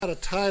I had a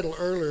title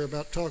earlier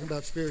about talking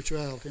about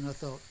spirituality, and I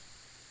thought,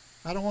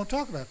 I don't want to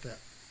talk about that.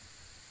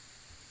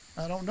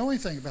 I don't know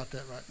anything about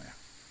that right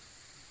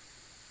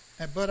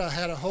now. But I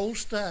had a whole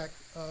stack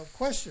of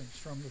questions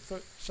from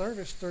the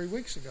service 3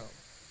 weeks ago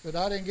that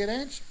I didn't get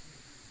answered.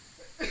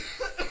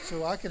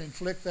 So I can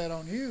inflict that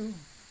on you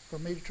for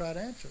me to try to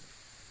answer.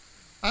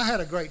 I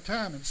had a great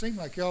time, and it seemed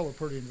like y'all were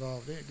pretty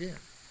involved in it again.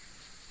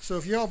 So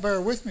if y'all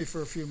bear with me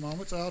for a few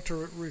moments, I'll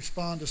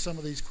respond to some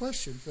of these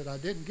questions that I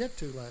didn't get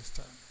to last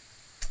time.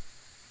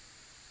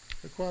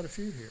 There are quite a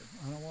few here.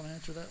 I don't want to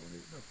answer that one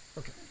either.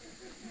 No. Okay.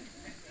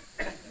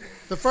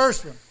 The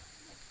first one.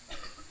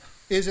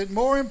 Is it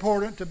more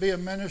important to be a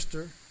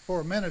minister,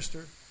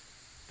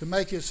 to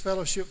make his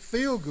fellowship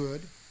feel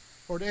good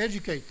or to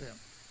educate them?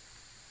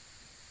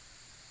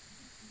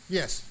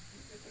 Yes.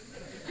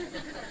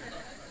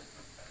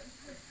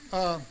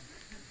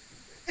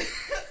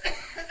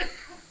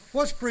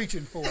 What's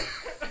preaching for?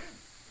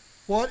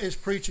 What is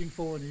preaching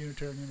for in the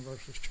Unitarian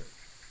Universalist Church?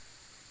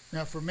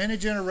 Now, for many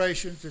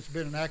generations, it's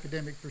been an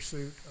academic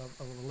pursuit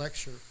of a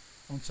lecture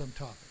on some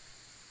topic.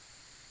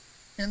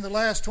 In the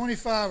last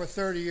 25 or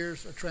 30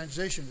 years, a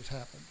transition has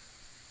happened.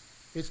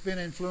 It's been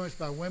influenced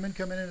by women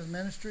coming into the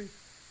ministry.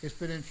 It's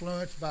been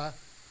influenced by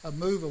a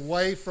move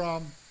away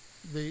from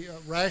the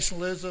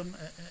rationalism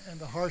and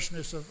the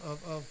harshness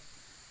of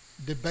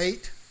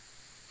debate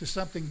to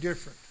something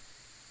different.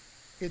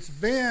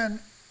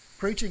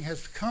 Preaching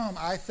has come,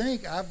 I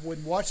think, I've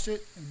watched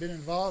it and been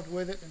involved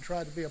with it and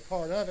tried to be a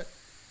part of it.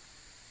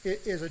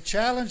 It is a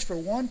challenge for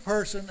one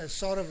person as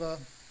sort of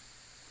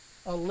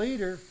a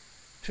leader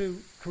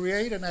to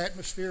create an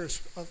atmosphere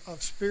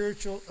of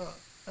spiritual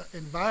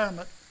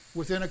environment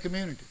within a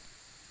community,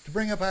 to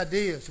bring up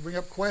ideas, to bring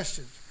up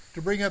questions,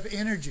 to bring up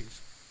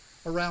energies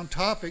around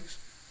topics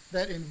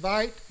that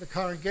invite the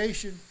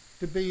congregation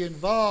to be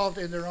involved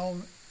in their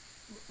own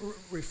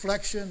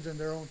reflections and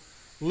their own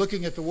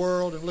looking at the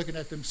world and looking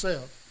at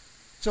themselves.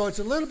 So it's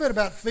a little bit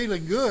about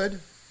feeling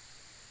good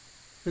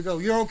to go,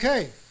 you're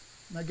okay.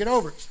 Now get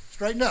over it.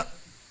 Straighten up.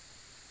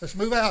 Let's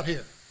move out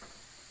here.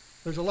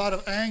 There's a lot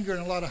of anger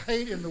and a lot of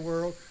hate in the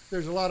world.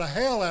 There's a lot of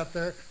hell out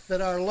there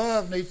that our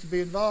love needs to be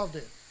involved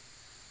in.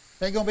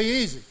 It ain't going to be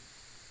easy.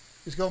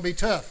 It's going to be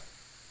tough.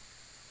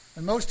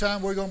 And most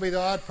time we're going to be the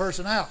odd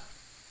person out.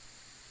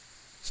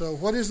 So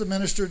what is the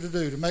minister to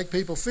do? To make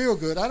people feel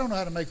good? I don't know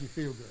how to make you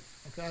feel good.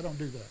 Okay, I don't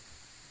do that.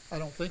 I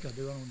don't think I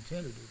do. I don't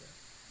intend to do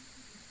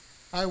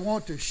that. I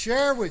want to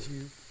share with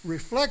you,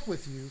 reflect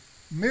with you,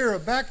 mirror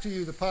back to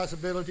you the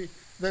possibility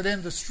that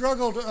in the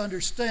struggle to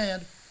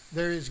understand,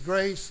 there is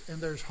grace and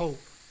there's hope.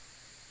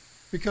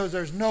 Because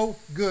there's no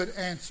good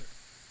answer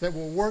that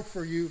will work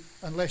for you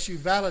unless you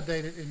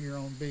validate it in your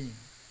own being.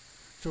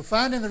 So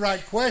finding the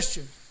right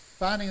questions,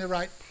 finding the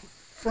right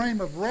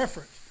frame of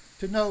reference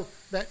to know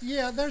that,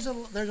 yeah, there's a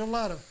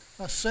lot of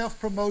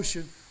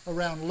self-promotion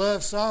around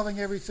love solving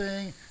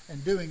everything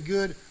and doing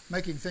good,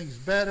 making things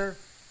better.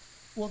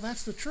 Well,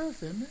 that's the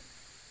truth, isn't it?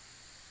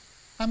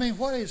 I mean,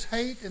 what is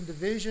hate and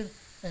division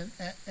and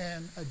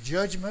a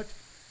judgment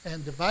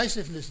and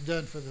divisiveness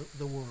done for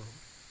the world?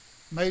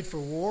 Made for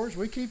wars?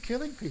 We keep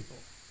killing people.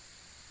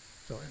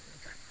 So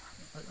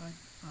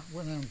I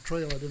went on a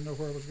trail. I didn't know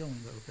where I was going,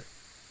 but okay.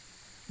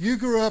 You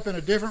grew up in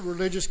a different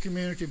religious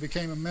community,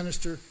 became a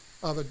minister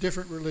of a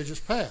different religious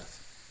path.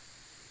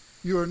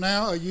 You are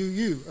now a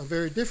UU, a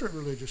very different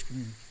religious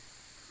community.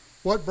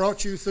 What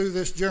brought you through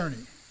this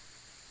journey?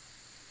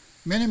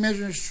 Many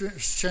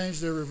ministers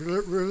changed their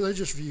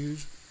religious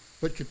views,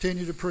 but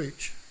continue to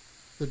preach.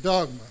 The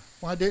dogma.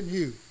 Why didn't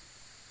you?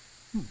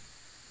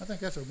 I think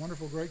that's a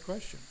wonderful, great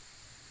question.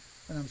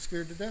 And I'm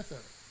scared to death of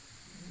it.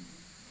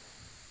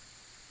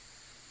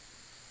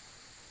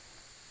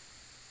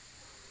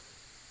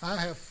 I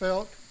have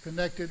felt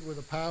connected with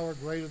a power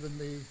greater than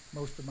me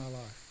most of my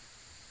life.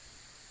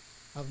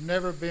 I've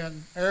never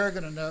been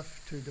arrogant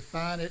enough to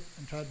define it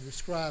and try to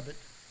describe it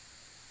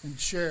and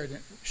share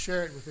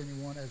it with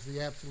anyone as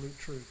the absolute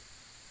truth.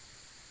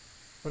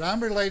 But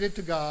I'm related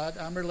to God.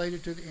 I'm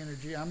related to the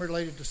energy. I'm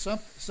related to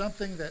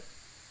something that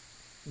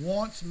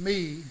wants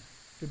me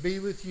to be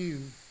with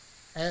you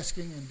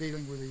asking and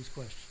dealing with these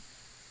questions.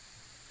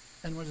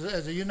 And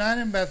as a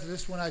United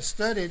Methodist, when I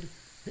studied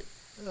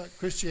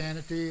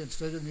Christianity and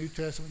studied the New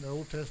Testament, the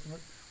Old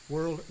Testament,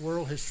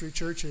 world history,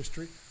 church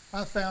history,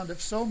 I found that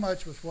so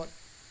much was what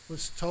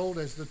was told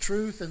as the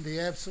truth and the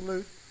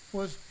absolute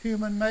was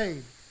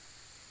human-made,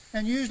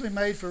 and usually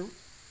made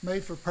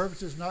for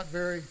purposes not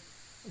very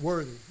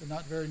worthy and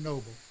not very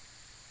noble,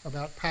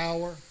 about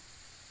power,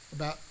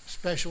 about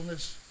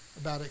specialness,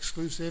 about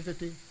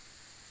exclusivity.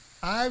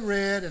 I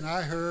read and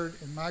I heard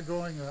in my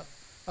growing up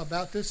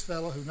about this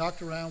fellow who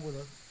knocked around with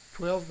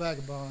 12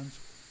 vagabonds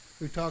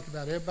who talked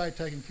about everybody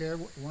taking care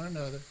of one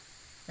another.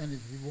 And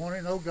if you want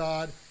to know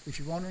God, if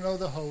you want to know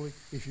the holy,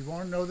 if you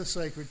want to know the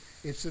sacred,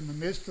 it's in the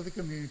midst of the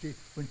community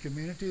when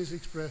community is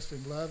expressed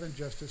in love and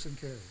justice and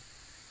caring.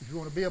 If you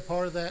want to be a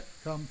part of that,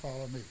 come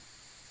follow me.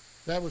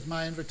 That was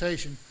my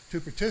invitation to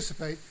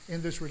participate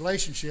in this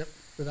relationship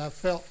that I've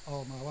felt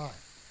all my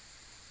life.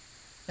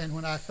 And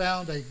when I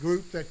found a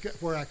group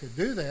where I could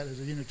do that as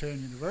a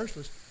Unitarian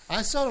Universalist,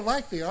 I sort of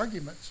liked the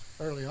arguments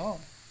early on.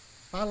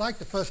 I like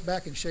to fuss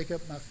back and shake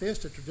up my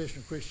fist at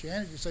traditional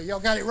Christianity and say, y'all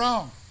got it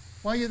wrong.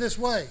 Why are you this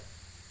way?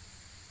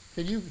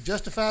 Can you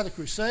justify the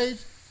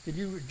Crusades? Can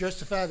you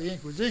justify the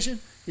Inquisition?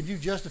 Can you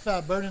justify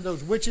burning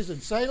those witches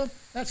in Salem?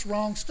 That's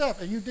wrong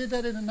stuff. And you did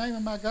that in the name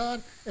of my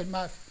God and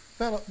my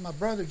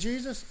brother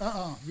Jesus?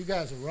 You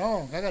guys are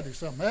wrong. I got to do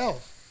something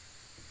else.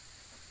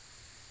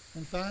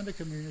 And find a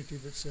community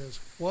that says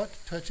what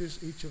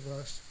touches each of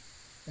us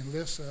and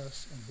lifts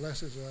us and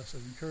blesses us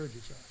and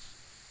encourages us.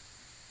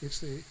 It's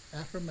the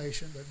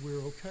affirmation that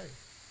we're okay,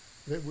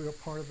 that we're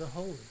part of the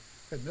holy,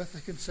 that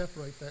nothing can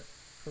separate that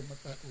from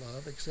that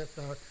love except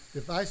our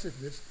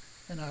divisiveness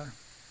and our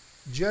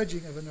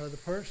judging of another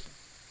person.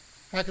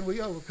 How can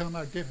we overcome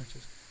our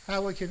differences?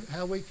 How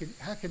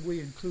can we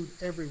include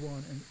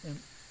everyone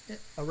in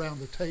around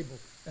the table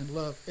and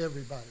love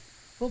everybody?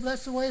 Well,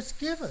 that's the way it's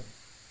given.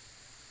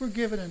 We're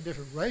given in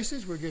different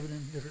races. We're given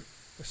in different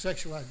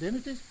sexual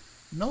identities.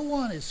 No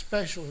one is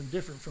special and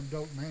different from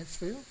Dalton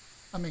Mansfield.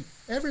 I mean,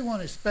 everyone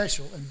is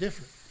special and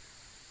different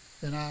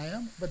than I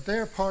am, but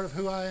they're part of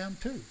who I am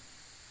too.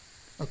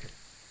 Okay.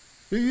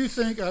 Do you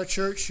think our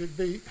church should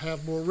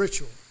have more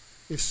ritual?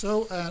 If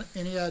so,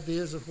 any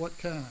ideas of what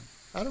kind?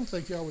 I don't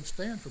think y'all would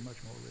stand for much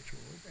more ritual.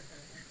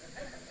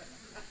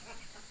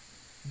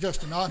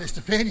 Just an honest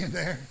opinion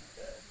there.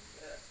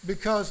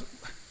 Because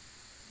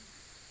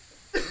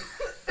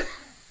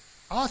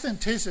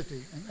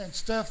authenticity and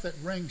stuff that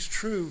rings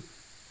true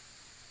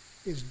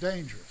is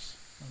dangerous.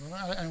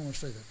 I don't want to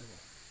say that that way.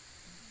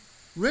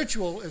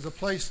 Ritual is a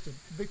place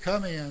to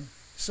come in,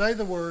 say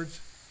the words,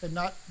 and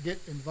not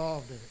get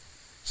involved in it.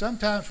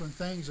 Sometimes when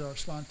things are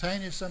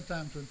spontaneous,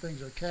 sometimes when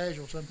things are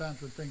casual,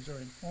 sometimes when things are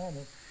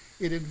informal,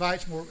 it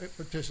invites more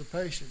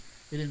participation.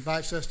 It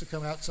invites us to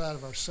come outside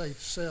of our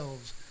safe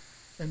selves.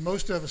 And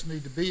most of us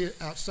need to be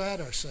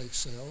outside our safe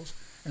selves.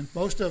 And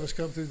most of us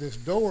come through this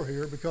door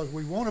here because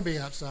we want to be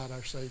outside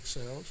our safe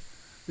selves,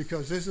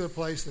 because this is a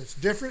place that's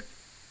different,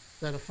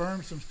 that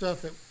affirms some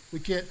stuff that we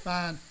can't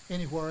find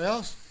anywhere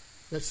else,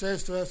 that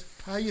says to us,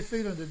 how are you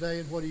feeling today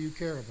and what do you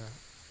care about?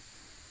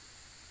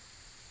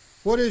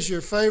 What is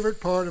your favorite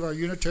part of our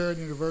Unitarian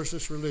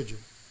Universalist religion?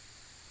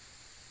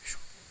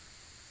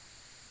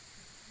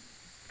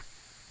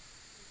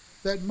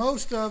 That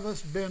most of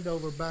us bend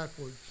over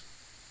backwards,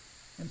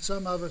 and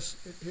some of us,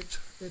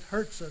 it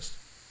hurts us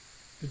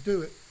to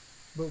do it,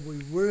 but we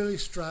really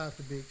strive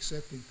to be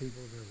accepting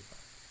people of everybody.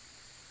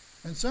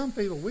 And some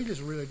people we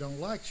just really don't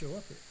like show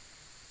up here.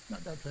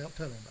 Not tell them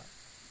about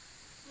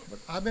it. But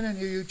I've been in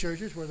UU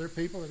churches where there are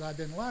people that I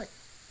didn't like,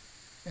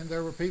 and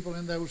there were people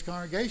in those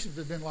congregations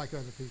that didn't like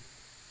other people.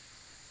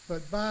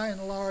 But by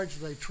and large,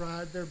 they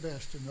tried their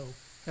best to know,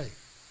 hey,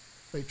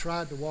 they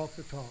tried to walk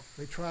the talk.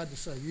 They tried to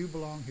say, you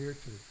belong here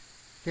too.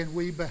 Can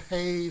we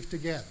behave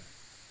together?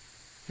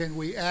 Can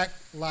we act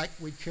like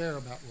we care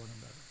about one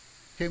another?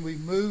 Can we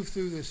move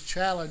through this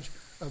challenge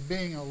of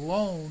being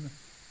alone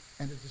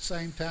and at the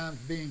same time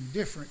being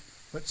different,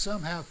 but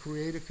somehow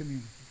create a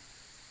community?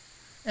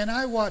 And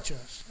I watch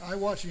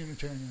the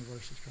Unitarian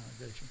Universalist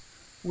congregation.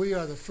 We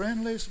are the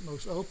friendliest,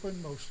 most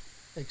open, most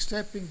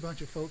accepting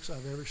bunch of folks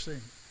I've ever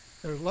seen.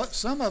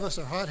 Some of us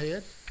are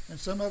hotheads, and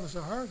some of us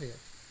are hardheads,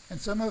 and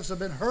some of us have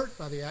been hurt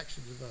by the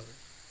actions of others.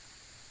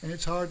 And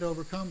it's hard to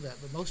overcome that,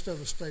 but most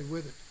of us stay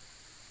with it.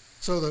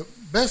 So the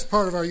best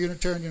part of our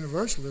Unitarian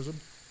Universalism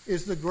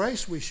is the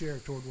grace we share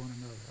toward one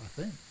another, I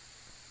think.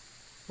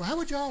 Well, how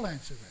would y'all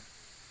answer that?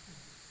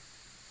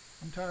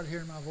 I'm tired of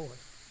hearing my voice.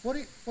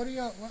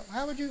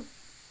 How would you,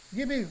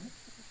 give me,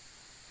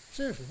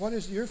 seriously, what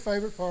is your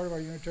favorite part of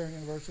our Unitarian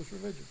Universalist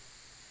religion?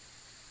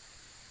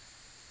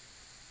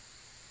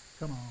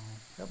 Come on,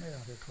 help me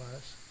out here,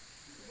 class.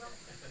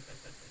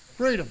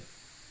 Freedom.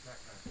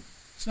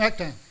 Snack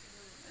time.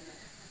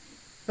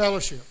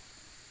 Fellowship.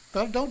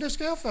 Don't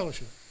discount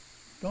fellowship.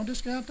 Don't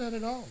discount that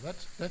at all.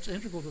 That's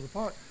integral to the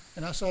part.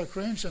 And I saw a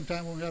cringe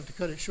sometime when we have to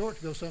cut it short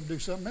to go do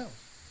something else.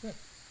 Yeah,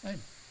 Amy.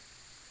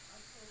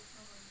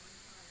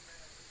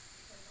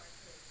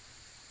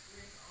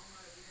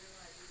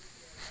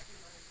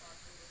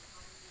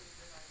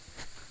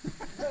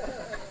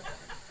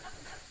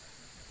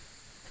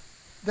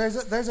 There's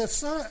a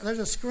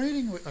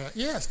screening.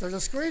 Yes, there's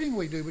a screening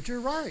we do, but you're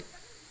right.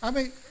 I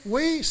mean,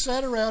 we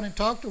sat around and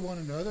talked to one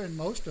another, and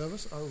most of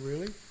us are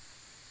really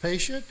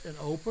patient and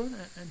open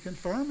and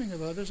confirming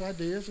of others'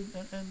 ideas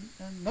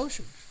and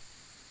notions.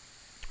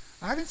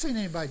 I haven't seen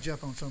anybody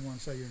jump on someone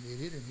and say you're an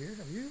idiot in here.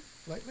 Have you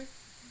lately?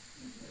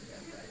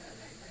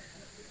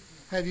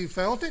 Have you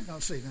felt it? No,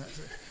 see. No.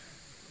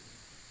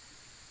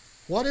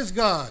 What is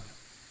God?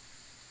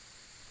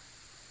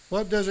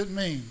 What does it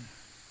mean?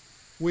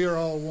 We are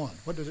all one.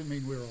 What does it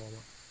mean we're all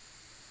one?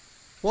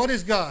 What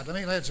is God? Let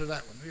me answer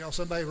that one.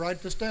 Somebody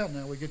write this down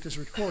now. We get this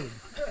recorded.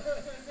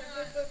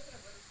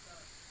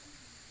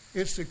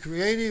 It's the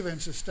creative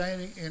and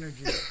sustaining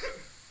energy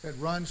that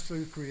runs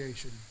through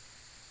creation,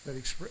 that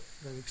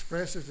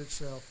expresses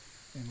itself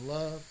in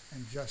love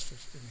and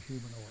justice in the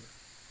human order.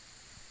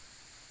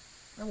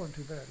 That wasn't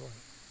too bad, was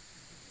it?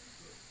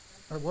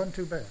 It wasn't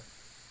too bad.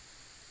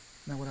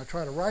 Now, when I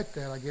try to write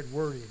that, I get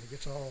wordy and it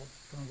gets all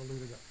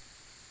convoluted up.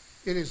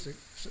 It is the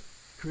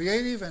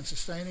creative and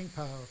sustaining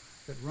power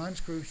that runs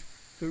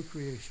through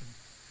creation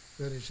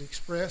that is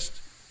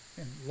expressed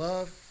in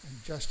love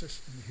and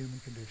justice in the human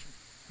condition,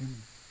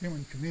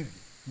 human community,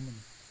 human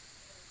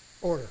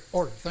order.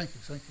 Thank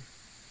you.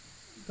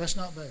 That's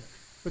not bad.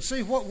 But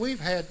see, what we've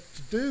had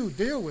to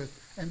deal with,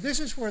 and this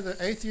is where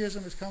the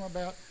atheism has come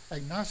about,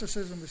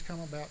 agnosticism has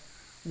come about.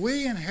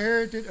 We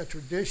inherited a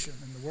tradition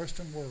in the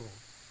Western world,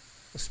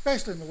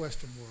 especially in the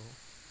Western world,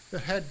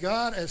 that had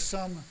God as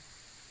some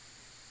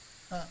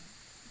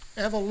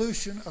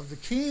evolution of the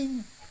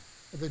king,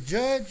 the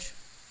judge,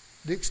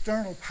 the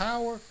external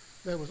power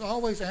that was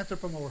always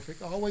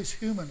anthropomorphic, always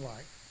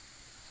human-like.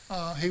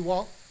 He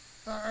walked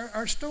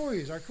our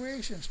stories, our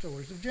creation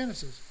stories of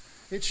Genesis.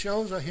 It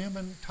shows a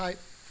human-type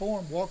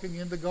form walking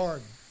in the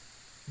garden,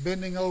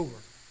 bending over,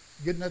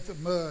 getting at the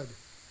mud,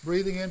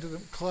 breathing into the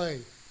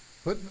clay,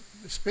 putting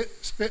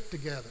spit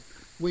together.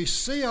 We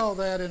see all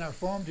that in our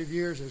formative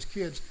years as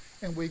kids,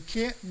 and we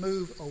can't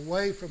move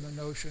away from the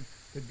notion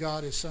that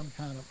God is some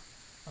kind of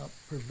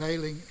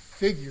prevailing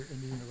figure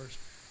in the universe.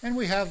 And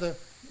we have the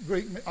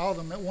Greek, all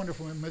the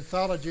wonderful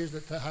mythologies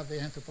that have the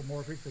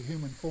anthropomorphic, the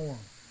human form.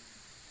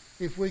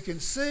 If we can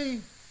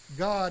see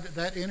God,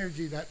 that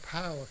energy, that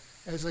power,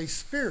 as a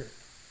spirit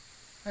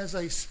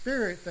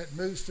that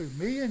moves through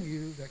me and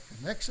you, that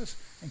connects us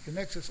and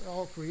connects us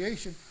all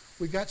creation,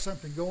 we got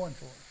something going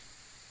for us.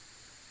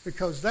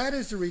 Because that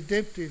is the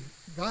redemptive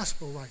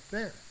gospel right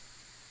there.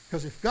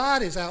 Because if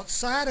God is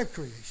outside of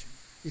creation,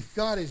 if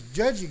God is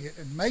judging it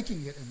and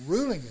making it and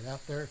ruling it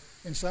out there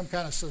in some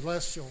kind of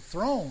celestial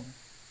throne,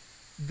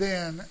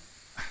 then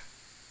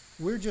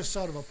we're just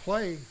sort of a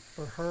play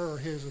for her or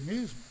his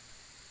amusement.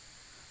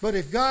 But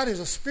if God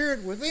is a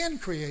spirit within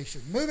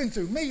creation, moving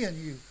through me and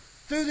you,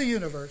 through the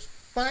universe,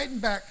 fighting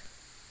back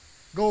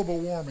global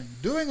warming,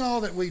 doing all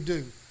that we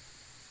do,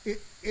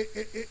 it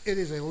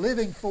is a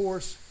living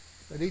force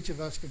that each of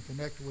us can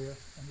connect with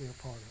and be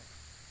a part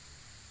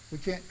of. We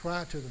can't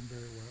cry to them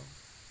very well.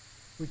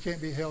 We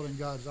can't be held in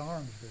God's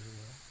arms very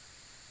well.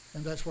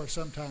 And that's where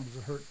sometimes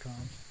the hurt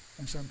comes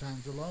and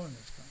sometimes the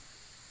loneliness comes.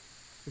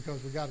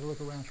 Because we've got to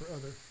look around for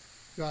other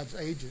God's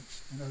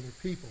agents and other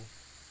people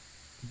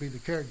to be the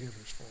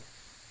caregivers for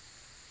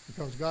us.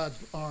 Because God's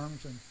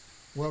arms and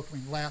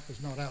welcoming lap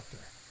is not out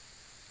there.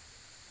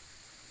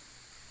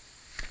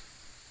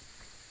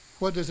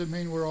 What does it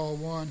mean we're all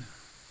one?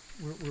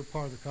 We're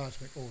part of the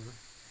cosmic order.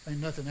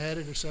 Ain't nothing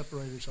added or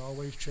separated. It's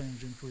always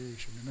change in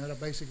creation. Isn't that a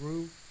basic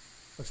rule?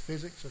 That's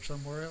physics or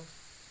somewhere else.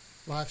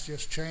 Life's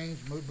just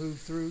changed, moved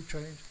through,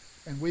 changed.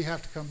 And we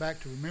have to come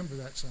back to remember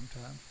that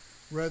sometime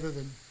rather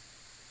than...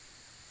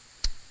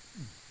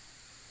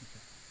 Okay.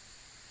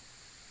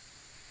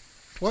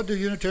 What do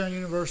Unitarian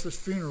Universalist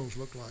funerals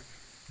look like?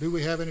 Do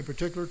we have any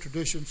particular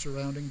tradition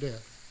surrounding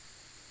death?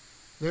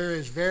 They're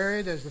as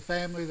varied as the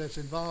family that's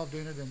involved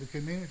in it and the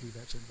community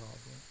that's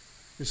involved in it.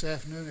 This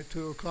afternoon at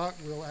 2 o'clock,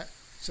 we'll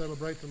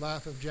celebrate the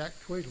life of Jack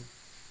Tweedle.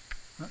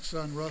 My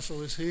son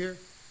Russell is here.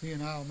 He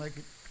and I will make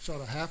it sort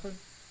of happen.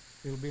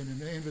 It'll be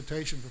an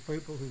invitation for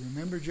people who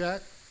remember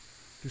Jack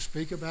to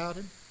speak about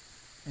him.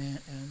 And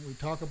we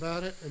talk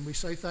about it, and we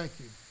say thank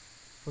you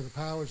for the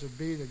powers that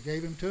be that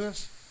gave him to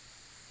us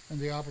and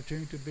the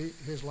opportunity to be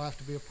his life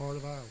to be a part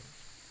of ours.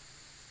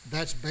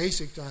 That's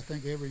basic to, I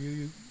think, every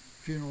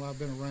funeral I've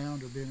been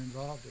around or been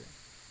involved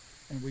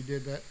in. And we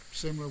did that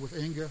similar with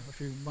Inga a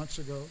few months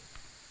ago.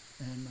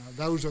 And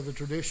those are the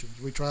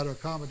traditions. We try to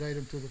accommodate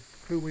them to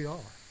who we are.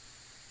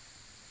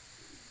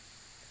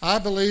 I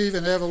believe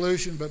in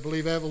evolution, but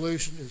believe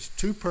evolution is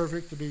too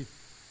perfect to be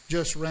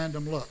just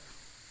random luck.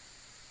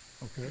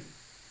 Okay?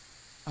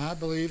 I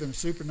believe in a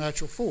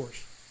supernatural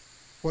force.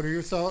 What are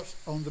your thoughts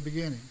on the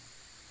beginning?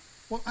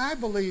 Well, I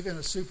believe in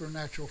a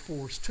supernatural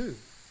force too.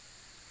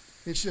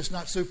 It's just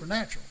not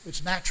supernatural.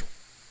 It's natural.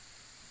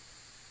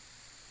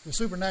 The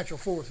supernatural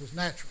force is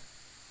natural.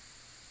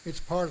 It's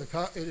part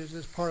of it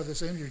is part of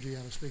this energy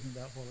I was speaking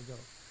about a while ago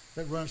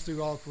that runs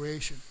through all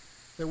creation.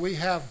 That we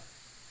have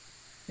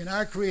in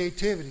our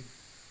creativity.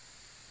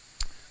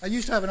 I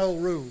used to have an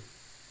old rule.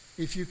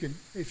 If you can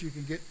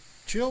get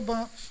chill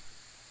bumps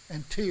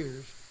and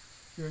tears,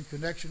 you're in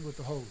connection with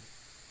the holy.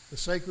 The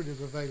sacred is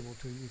available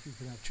to you if you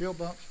can have chill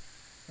bumps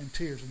and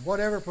tears. And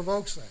whatever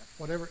provokes that,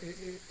 whatever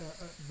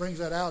brings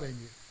that out in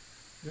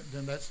you,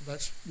 then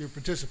that's you're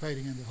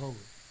participating in the holy.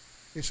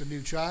 It's a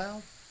new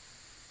child.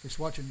 It's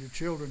watching your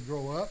children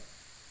grow up.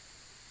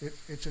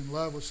 It's in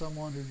love with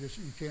someone who just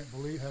you can't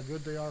believe how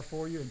good they are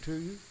for you and to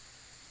you.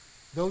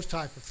 Those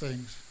type of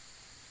things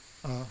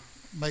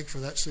make for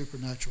that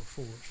supernatural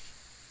force.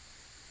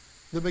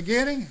 The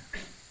beginning,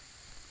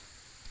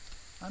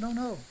 I don't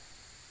know.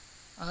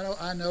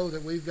 I know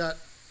that we've got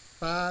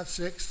 5,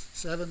 6,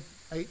 7,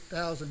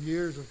 8,000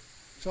 years of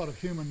sort of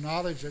human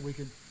knowledge that we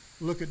can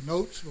look at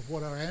notes of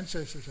what our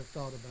ancestors have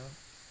thought about.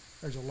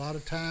 There's a lot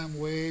of time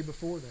way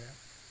before that.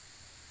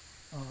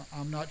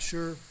 I'm not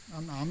sure.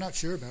 I'm not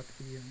sure about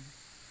the beginning.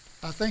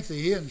 I think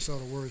the end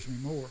sort of worries me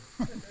more.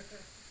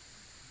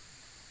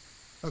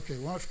 Okay,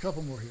 a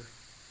couple more here.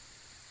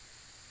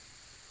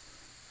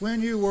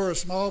 When you were a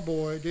small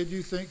boy, did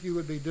you think you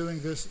would be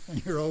doing this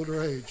in your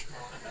older age?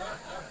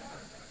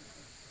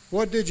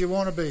 What did you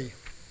want to be?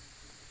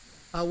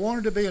 I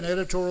wanted to be an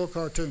editorial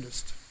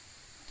cartoonist.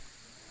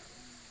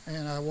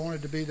 And I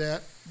wanted to be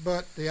that,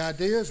 but the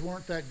ideas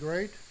weren't that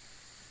great.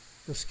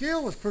 The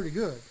skill was pretty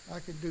good. I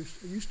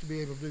used to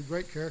be able to do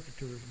great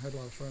caricatures and had a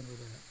lot of fun with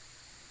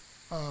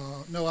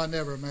that. No, I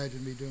never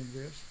imagined me doing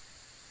this.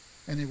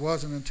 And it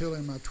wasn't until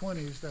in my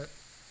 20s that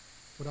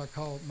what I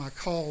call my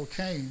call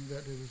came,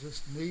 that it was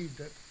this need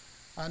that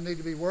I need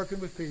to be working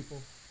with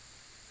people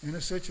in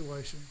a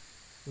situation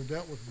who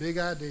dealt with big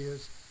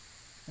ideas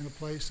in a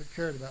place that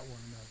cared about one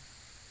another.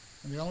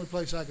 And the only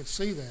place I could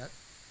see that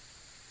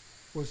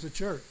was the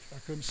church. I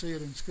couldn't see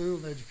it in school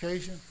and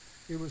education.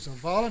 It was a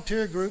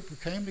volunteer group who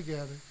came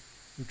together,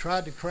 who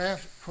tried to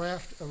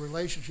craft a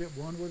relationship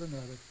one with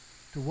another,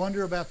 to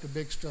wonder about the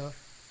big stuff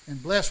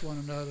and bless one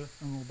another,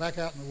 and we'll back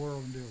out in the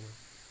world and deal with it.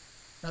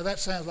 Now that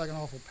sounds like an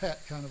awful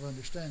pat kind of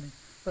understanding,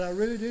 but I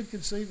really did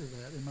conceive of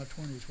that in my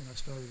 20s when I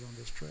started on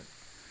this trip.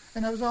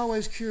 And I was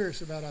always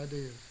curious about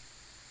ideas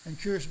and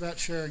curious about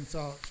sharing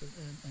thoughts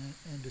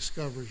and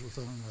discoveries with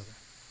one another.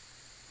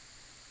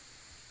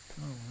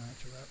 I don't want to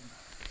answer that one.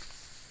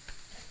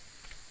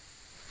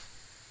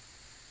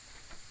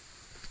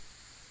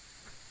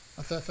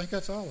 I think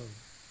that's all of them.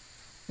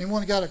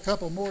 Anyone got a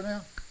couple more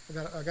now?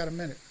 I got a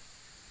minute.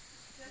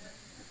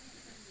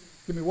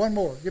 Give me one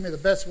more. Give me the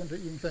best one that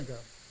you can think of.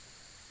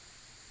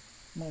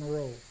 I'm on a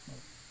roll.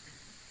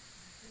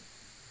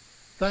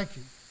 Thank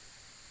you.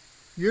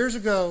 Years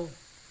ago,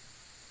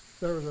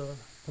 there was a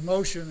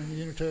promotion in the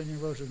Unitarian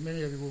University.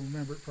 Many of you will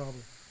remember it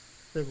probably.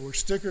 There were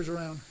stickers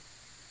around.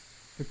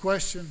 To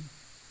question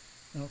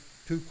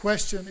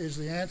is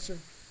the answer.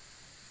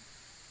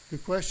 The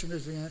question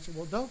is the answer.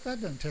 Well, that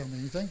doesn't tell me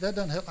anything. That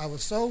doesn't help. I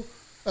was so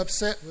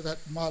upset with that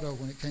motto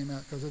when it came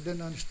out because I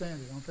didn't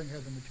understand it. I don't think I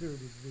had the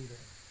maturity to do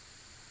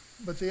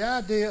that. But the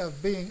idea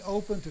of being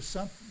open to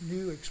some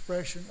new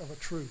expression of a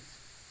truth.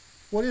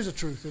 What is a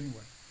truth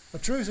anyway? A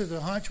truth is a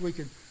hunch we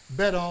can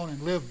bet on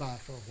and live by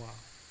for a while.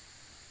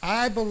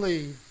 I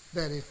believe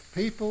that if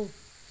people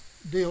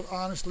deal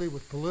honestly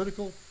with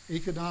political,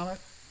 economic,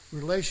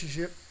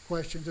 relationship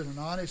questions in an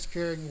honest,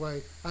 caring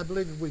way, I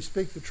believe if we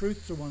speak the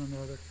truth to one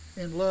another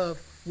in love,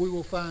 we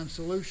will find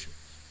solutions.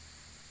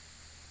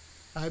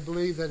 I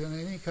believe that in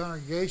any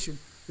congregation,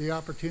 the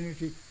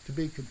opportunity to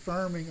be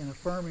confirming and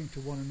affirming to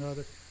one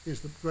another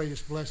is the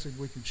greatest blessing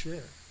we can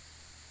share.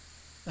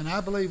 And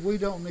I believe we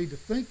don't need to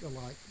think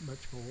alike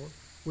much more.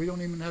 We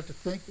don't even have to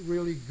think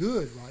really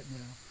good right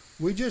now.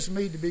 We just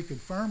need to be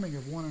confirming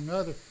of one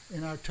another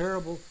in our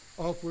terrible,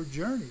 awkward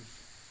journeys.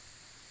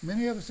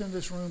 Many of us in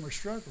this room are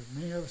struggling.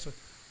 Many of us are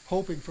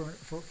hoping for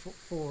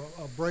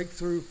a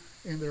breakthrough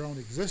in their own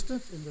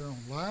existence, in their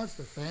own lives,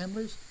 their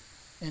families.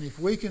 And if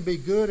we can be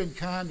good and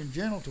kind and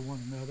gentle to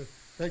one another,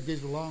 that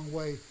goes a long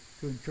way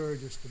to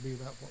encourage us to be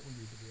about what we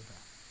need to be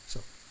about.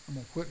 So I'm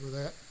going to quit with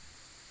that.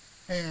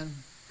 And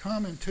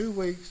come in 2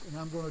 weeks, and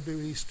I'm going to do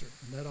Easter,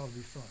 and that ought to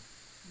be fun.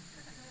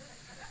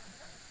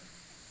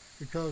 Because